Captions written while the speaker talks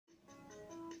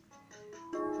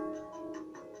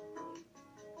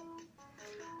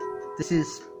This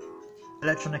is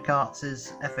Electronic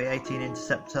Arts' FA-18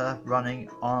 Interceptor running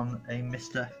on a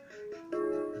MiSTer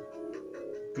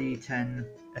D10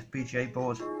 FPGA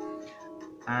board,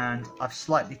 and I've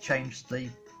slightly changed the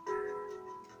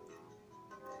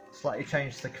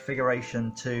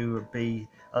configuration to be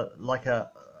like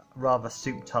a rather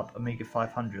souped up Amiga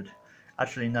 500.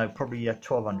 Actually no, probably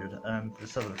 1200.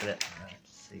 Let's have a look at it.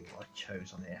 Let's see what I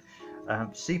chose on here.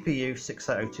 CPU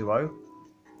 68020,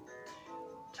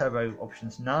 turbo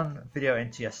options none, video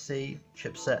NTSC,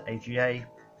 chipset AGA,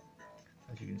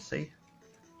 as you can see.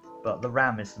 But the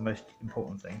RAM is the most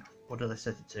important thing. What do they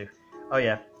set it to? Oh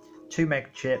yeah, 2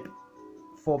 meg chip,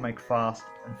 4 meg fast,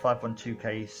 and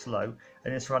 512K slow,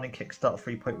 and it's running Kickstart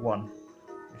 3.1,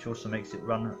 which also makes it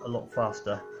run a lot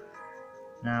faster.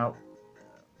 Now,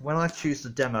 when I choose the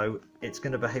demo, it's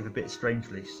going to behave a bit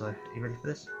strangely. So, are you ready for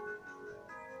this?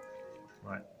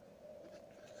 Right.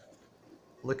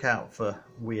 Look out for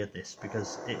weirdness,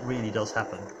 because it really does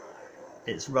happen.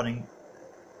 It's running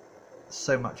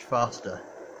so much faster.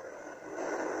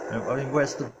 I mean,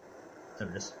 where's the... There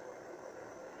it is.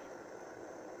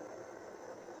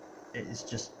 It is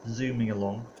just zooming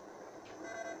along.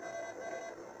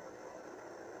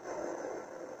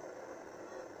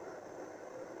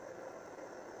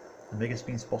 The MiG has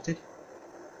been spotted.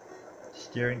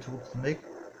 Steering towards the MiG.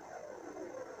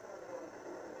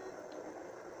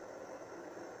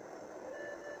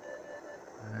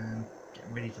 And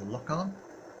getting ready to lock on.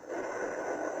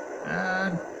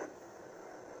 And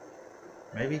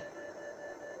maybe.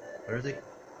 Where is he?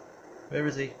 Where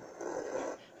is he?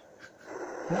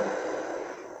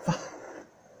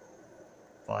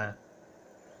 Fire.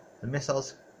 The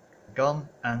missile's gone,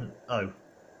 and oh.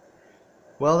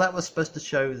 Well, that was supposed to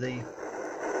show the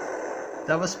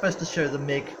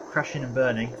MiG crashing and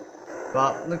burning,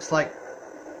 but looks like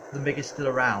the MiG is still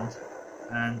around,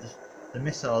 and the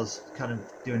missile's kind of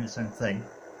doing its own thing.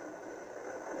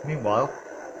 Meanwhile,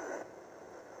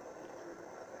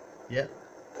 yeah,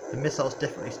 the missile's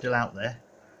definitely still out there.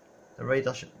 The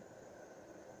radar should,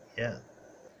 yeah.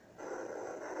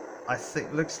 I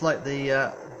think looks like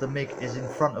the MiG is in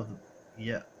front of the,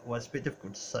 yeah. Well, it's a bit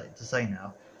difficult to say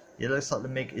now. It looks like the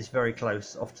MiG is very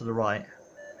close, off to the right,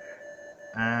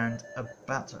 and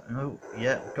about to, oh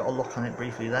yeah, got a lock on it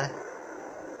briefly there.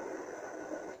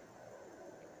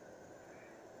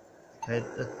 Okay,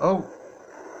 oh,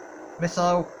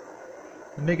 missile!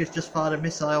 The MiG has just fired a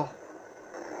missile,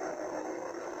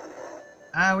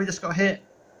 and we just got hit.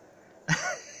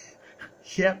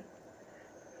 Yep.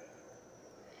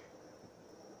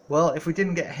 Well, if we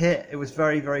didn't get hit, it was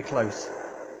very, very close.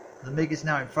 The MiG is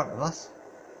now in front of us.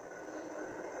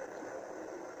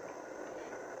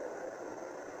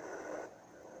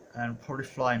 And probably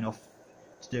flying off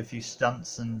to do a few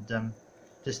stunts and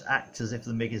just act as if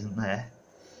the MiG isn't there.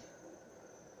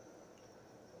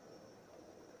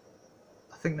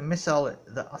 I think the missile,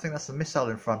 I think that's the missile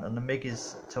in front, and the MiG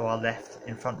is to our left,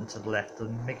 in front and to the left. The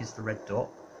MiG is the red dot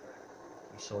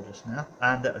we saw just now,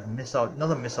 and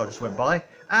another missile just went by,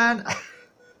 and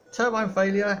turbine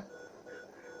failure,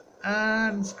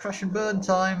 and crash and burn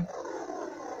time.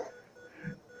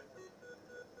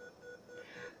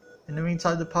 In the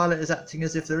meantime, the pilot is acting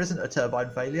as if there isn't a turbine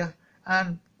failure,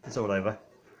 and it's all over.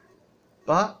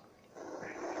 But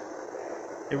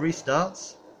it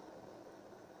restarts.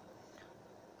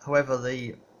 However,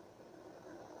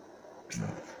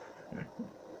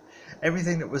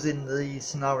 everything that was in the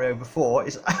scenario before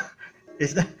is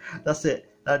that's it.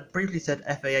 That briefly said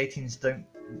FA-18s don't.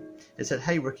 It said,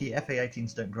 "Hey rookie,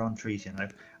 FA-18s don't grow on trees," you know.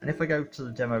 And if I go to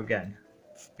the demo again,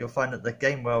 you'll find that the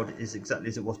game world is exactly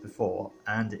as it was before,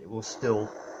 and it will still.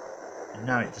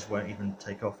 Now it just won't even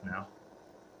take off now.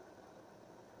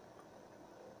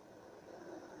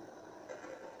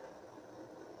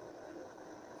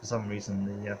 For some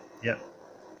reason,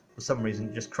 for some reason,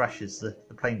 it just crashes. The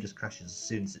plane just crashes as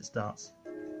soon as it starts.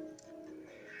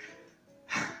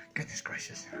 Goodness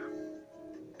gracious!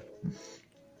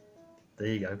 There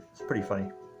you go. It's pretty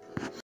funny.